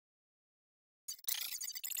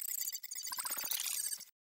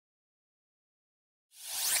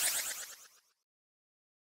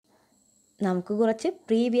നമുക്ക് കുറച്ച്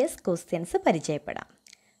previous questions പരിചയപ്പെടാം.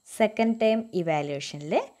 സെക്കൻഡ് ടൈം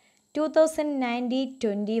ഇവാലുവേഷനിൽ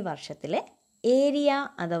 2019-20 വർഷത്തിലെ ഏരിയ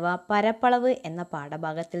അഥവാ പരപ്പളവ് എന്ന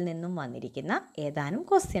പാഠഭാഗത്തിൽ നിന്നും വന്നിരിക്കുന്ന ഏതാനും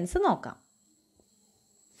ക്വസ്റ്റ്യൻസ് നോക്കാം.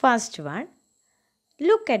 First one,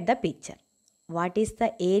 look at the picture. What is the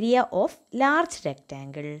area of large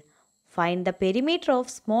rectangle? Find the perimeter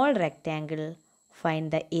of small rectangle.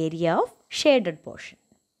 Find the area of shaded portion.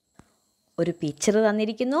 ഒരു പിക്ചർ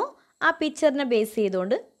തന്നിരിക്കുന്നു. ആ പിക്ചറിനെ ബേസ്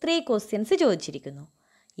ചെയ്തുകൊണ്ട് 3 ക്വസ്റ്റ്യൻസ് ചോദിച്ചിരിക്കുന്നു.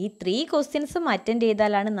 ഈ 3 ക്വസ്റ്റ്യൻസും അറ്റൻഡ്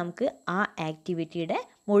ചെയ്താലാണ് നമുക്ക് ആ ആക്ടിവിറ്റിയുടെ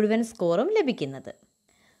മുഴുവൻ സ്കോറും ലഭിക്കുന്നത്.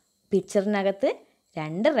 പിക്ചറിനകത്ത്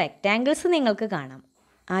 2 റെക്റ്റാങ്കിൾസ് നിങ്ങൾക്ക് കാണാം.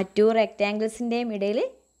 ആ 2 റെക്റ്റാങ്കിൾസിൻ്റെയും ഇടയിൽ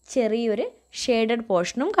ചെറിയൊരു ഷെയ്ഡഡ്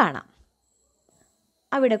പോർഷനും കാണാം.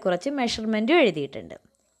 അവിടെ കുറച്ച് മെഷർമെൻറ്റും എഴുതിയിട്ടുണ്ട്.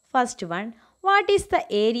 First one, what is the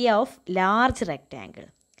area of large rectangle?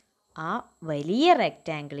 ആ വലിയ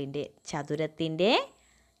റെക്റ്റാങ്കിളിൻ്റെ ചതുരത്തിൻ്റെ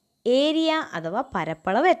ഏരിയ അഥവാ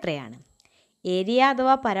പരപ്പളവ് എത്രയാണ്? ഏരിയ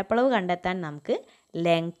അഥവാ പരപ്പളവ് കണ്ടെത്താൻ നമുക്ക്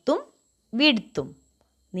ലെങ്ത്തും വിഡ്ത്തും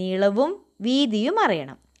നീളവും വീതിയും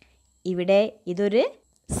അറിയണം. ഇവിടെ ഇതൊരു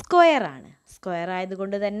സ്ക്വയറാണ്. സ്ക്വയർ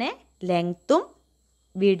ആയതുകൊണ്ട് തന്നെ ലെങ്ത്തും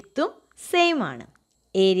വിഡ്ത്തും സെയിം ആണ്.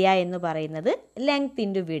 ഏരിയ എന്ന് പറയുന്നത് ലെങ്ത്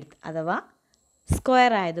ഇൻറ്റു വിഡ്ത്ത് അഥവാ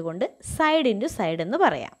സ്ക്വയർ ആയതുകൊണ്ട് സൈഡ് ഇൻറ്റു സൈഡ് എന്ന്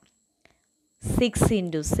പറയാം. 6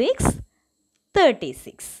 × 6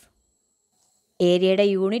 36. ഏരിയയുടെ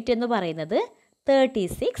യൂണിറ്റ് എന്ന് പറയുന്നത്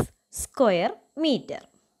 36 സ്ക്വയർ മീറ്റർ.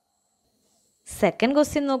 സെക്കൻഡ്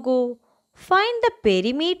ക്വസ്റ്റ്യൻ നോക്കൂ. Find the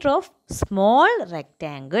perimeter of small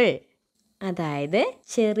rectangle. അതായത്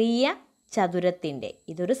ചെറിയ ചതുരത്തിൻ്റെ,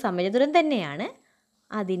 ഇതൊരു സമചതുരം തന്നെയാണ്,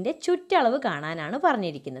 അതിൻ്റെ ചുറ്റളവ് കാണാനാണ്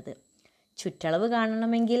പറഞ്ഞിരിക്കുന്നത്. ചുറ്റളവ്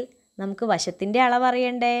കാണണമെങ്കിൽ നമുക്ക് വശത്തിൻ്റെ അളവ്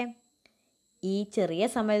അറിയണ്ടേ? ഈ ചെറിയ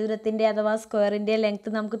സമചതുരത്തിൻ്റെ അഥവാ സ്ക്വയറിൻ്റെ ലെങ്ത്ത്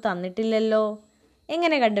നമുക്ക് തന്നിട്ടില്ലല്ലോ.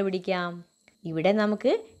 എങ്ങനെ കണ്ടുപിടിക്കാം? ഇവിടെ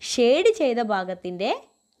നമുക്ക് ഷെയ്ഡ് ചെയ്ത ഭാഗത്തിൻ്റെ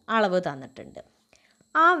അളവ് തന്നിട്ടുണ്ട്.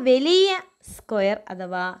 ആ വലിയ സ്ക്വയർ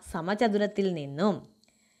അഥവാ സമചതുരത്തിൽ നിന്നും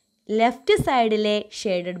ലെഫ്റ്റ് സൈഡിലെ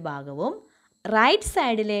ഷെയ്ഡഡ് ഭാഗവും റൈറ്റ്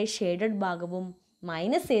സൈഡിലെ ഷെയ്ഡഡ് ഭാഗവും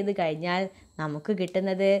മൈനസ് ചെയ്ത് കഴിഞ്ഞാൽ നമുക്ക്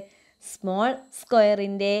കിട്ടുന്നത് സ്മോൾ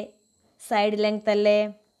സ്ക്വയറിൻ്റെ സൈഡ് ലെങ്ത് അല്ലേ?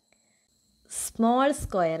 സ്മോൾ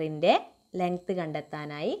സ്ക്വയറിൻ്റെ ലെങ്ത്ത്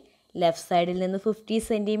കണ്ടെത്താനായി ലെഫ്റ്റ് സൈഡിൽ നിന്ന് 50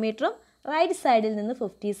 സെൻറ്റിമീറ്ററും റൈറ്റ് സൈഡിൽ നിന്ന്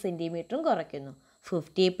 50 സെൻറ്റിമീറ്ററും കുറയ്ക്കുന്നു.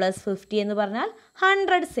 50 + 50 എന്ന് പറഞ്ഞാൽ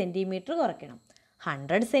 100 സെൻറ്റിമീറ്റർ കുറയ്ക്കണം.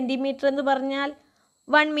 100 സെൻറ്റിമീറ്റർ എന്ന് പറഞ്ഞാൽ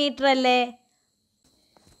 1 മീറ്റർ അല്ലേ?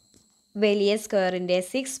 വലിയ സ്ക്വയറിൻ്റെ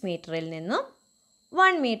 6 മീറ്ററിൽ നിന്നും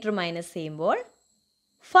 1 മീറ്റർ മൈനസ് ചെയ്യുമ്പോൾ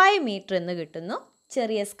 5 മീറ്റർ എന്ന് കിട്ടുന്നു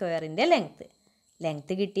ചെറിയ സ്ക്വയറിൻ്റെ ലെങ്ത്ത്.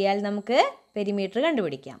 ലെങ്ത്ത് കിട്ടിയാൽ നമുക്ക് പെരിമീറ്റർ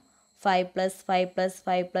കണ്ടുപിടിക്കാം. 5 + 5 +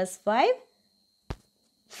 5 + 5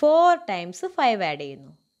 4 ടൈംസ് 5 ആഡ്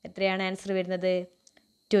ചെയ്യുന്നു. എത്രയാണ് ആൻസർ വരുന്നത്?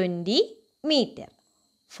 20 മീറ്റർ.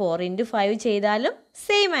 4 × 5 ചെയ്താലും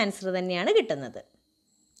സെയിം ആൻസർ തന്നെയാണ് കിട്ടുന്നത്.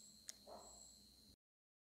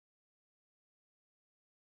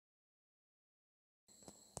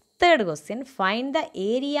 Third question, find the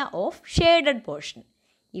area of shaded portion.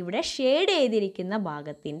 ഇവിടെ ഷെയ്ഡ് ചെയ്തിരിക്കുന്ന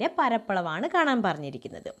ഭാഗത്തിൻ്റെ പരപ്പളവാണ് കാണാൻ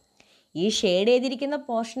പറഞ്ഞിരിക്കുന്നത്. ഈ ഷെയ്ഡ് ചെയ്തിരിക്കുന്ന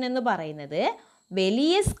പോർഷൻ എന്ന് പറയുന്നത്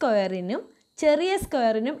വലിയ സ്ക്വയറിനും ചെറിയ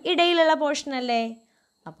സ്ക്വയറിനും ഇടയിലുള്ള പോർഷൻ അല്ലേ?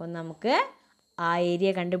 അപ്പോൾ നമുക്ക് ആ ഏരിയ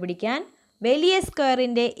കണ്ടുപിടിക്കാൻ വലിയ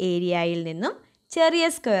സ്ക്വയറിൻ്റെ ഏരിയയിൽ നിന്നും ചെറിയ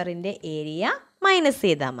സ്ക്വയറിൻ്റെ ഏരിയ മൈനസ്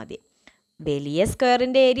ചെയ്താൽ മതി. വലിയ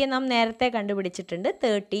സ്ക്വയറിൻ്റെ ഏരിയ നാം നേരത്തെ കണ്ടുപിടിച്ചിട്ടുണ്ട്,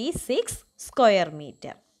 36 സ്ക്വയർ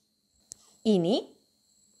മീറ്റർ. ഇനി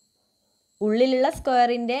ഉള്ളിലുള്ള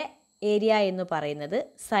സ്ക്വയറിൻ്റെ ഏരിയ എന്ന് പറയുന്നത്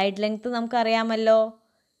സൈഡ് ലെങ്ത്ത് നമുക്കറിയാമല്ലോ,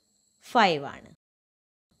 5 ആണ്.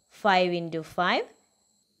 5 × 5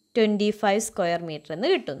 25 സ്ക്വയർ മീറ്റർ എന്ന്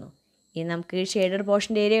കിട്ടുന്നു. ഇനി നമുക്ക് ഷെയ്ഡഡ്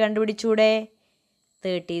പോർഷൻ്റെ ഏരിയ കണ്ടുപിടിച്ചൂടെ?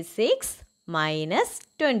 36 -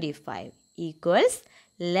 25 =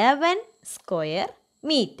 11 square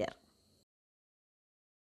metre.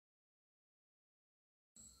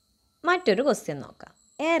 മറ്റൊരു ക്വസ്റ്റ്യൻ നോക്കാം.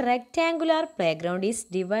 A rectangular playground is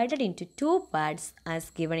divided into 2 parts as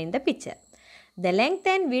given in the picture. The length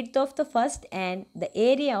and width of the first and the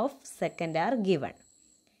area of second are given.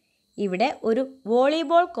 ഇവിടെ ഒരു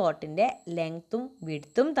volleyball കോർട്ടിൻ്റെ ലെങ്ത്തും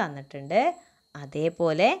വിഡ്ത്തും തന്നിട്ടുണ്ട്.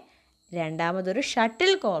 അതേപോലെ രണ്ടാമതൊരു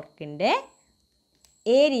shuttle കോർട്ടിൻ്റെ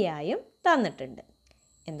ഏരിയയും തന്നിട്ടുണ്ട്.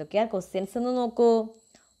 എന്തൊക്കെയാണ് ക്വസ്റ്റ്യൻസ് എന്ന് നോക്കൂ.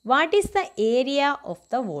 What is the area of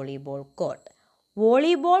the volleyball court?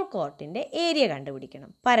 Volleyball കോർട്ടിൻ്റെ area കണ്ടുപിടിക്കണം,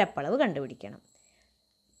 പരപ്പളവ് കണ്ടുപിടിക്കണം.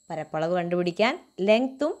 പരപ്പളവ് കണ്ടുപിടിക്കാൻ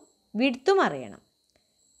ലെങ്ത്തും വിഡ്ത്തും അറിയണം,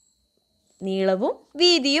 നീളവും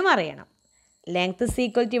വീതിയും അറിയണം. ലെങ്ത്ത്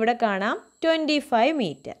 = ഇവിടെ കാണാം 25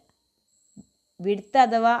 മീറ്റർ. വിഡ്ത്ത്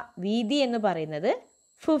അഥവാ വീതി എന്ന് പറയുന്നത്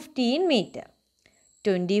 15 മീറ്റർ.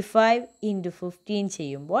 25 × 15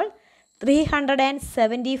 ചെയ്യുമ്പോൾ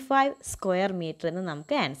 375 സ്ക്വയർ മീറ്റർ എന്ന്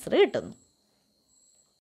നമുക്ക് ആൻസർ കിട്ടുന്നു.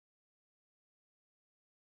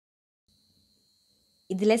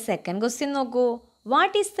 ഇതിലെ സെക്കൻഡ് ക്വസ്റ്റ്യൻ നോക്കൂ.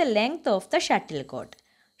 What is the length of the shuttle court?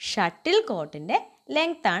 Shuttle കോട്ടിൻ്റെ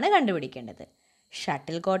length ആണ് കണ്ടുപിടിക്കേണ്ടത്.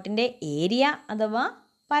 ഷട്ടിൽ കോട്ടിൻ്റെ ഏരിയ അഥവാ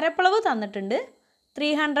പരപ്പളവ് തന്നിട്ടുണ്ട്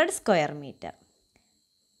 300 square metre.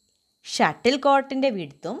 Shuttle കോട്ടിൻ്റെ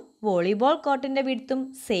വിഡ്ത്തും volleyball കോട്ടിൻ്റെ വിഡ്ത്തും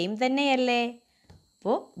same തന്നെയല്ലേ?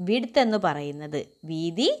 അപ്പോൾ വിഡ്ത്ത് എന്ന് പറയുന്നത്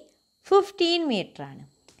വീതി 15 മീറ്റർ ആണ്.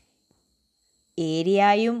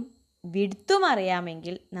 ഏരിയയും വിഡ്ത്തും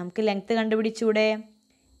അറിയാമെങ്കിൽ നമുക്ക് ലെങ്ത് കണ്ടുപിടിച്ചൂടെ?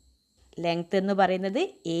 ലെങ്ത് എന്ന് പറയുന്നത്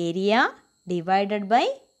ഏരിയ ഡിവൈഡഡ് ബൈ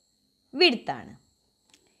വിഡ്ത്ത് ആണ്.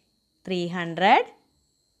 300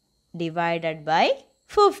 divided by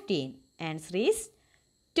 15 answer is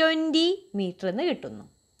 20 metre എന്ന് കിട്ടുന്നു.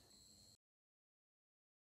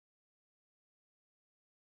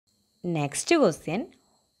 Next question.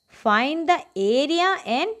 Find the area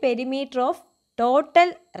and perimeter of total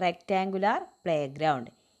rectangular play ground.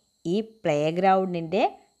 ഈ പ്ലേ ഗ്രൗണ്ടിൻ്റെ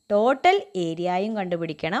ടോട്ടൽ ഏരിയയും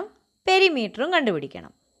കണ്ടുപിടിക്കണം, പെരിമീറ്ററും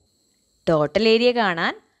കണ്ടുപിടിക്കണം. ടോട്ടൽ ഏരിയ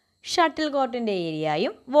കാണാൻ ഷട്ടിൽ കോർട്ടിൻ്റെ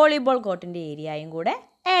ഏരിയയും വോളിബോൾ കോർട്ടിൻ്റെ ഏരിയയും കൂടെ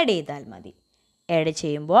ആഡ് ചെയ്താൽ മതി. ആഡ്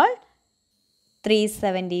ചെയ്യുമ്പോൾ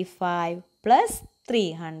 375 പ്ലസ്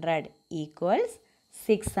 300 ഈക്വൽസ്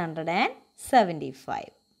 675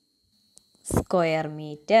 സ്ക്വയർ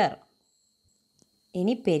മീറ്റർ.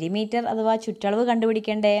 ഇനി പെരിമീറ്റർ അഥവാ ചുറ്റളവ്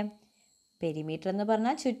കണ്ടുപിടിക്കണ്ടേ? പെരിമീറ്റർ എന്ന്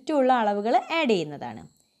പറഞ്ഞാൽ ചുറ്റുമുള്ള അളവുകൾ ആഡ് ചെയ്യുന്നതാണ്.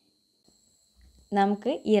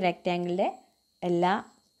 നമുക്ക് ഈ റെക്റ്റാങ്കിളിൻ്റെ എല്ലാ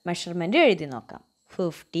മെഷർമെൻറ്റും എഴുതി നോക്കാം.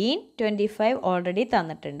 15, 25 ഓൾറെഡി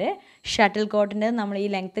തന്നിട്ടുണ്ട്. ഷട്ടിൽ കോട്ടിൻ്റെ നമ്മൾ ഈ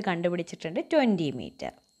ലെങ്ത്ത് കണ്ടുപിടിച്ചിട്ടുണ്ട് 20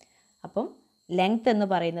 മീറ്റർ. അപ്പം ലെങ്ത്ത് എന്ന്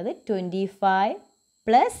പറയുന്നത് 25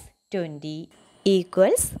 പ്ലസ് 20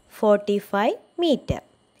 ഈക്വൽസ് 45 മീറ്റർ.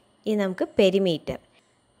 ഇനി നമുക്ക് perimeter.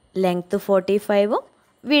 Length 45ഉം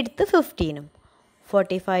width 15ഉം.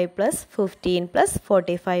 45 plus 15 plus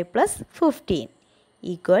 45 plus 15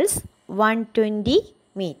 equals 120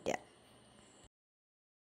 metre.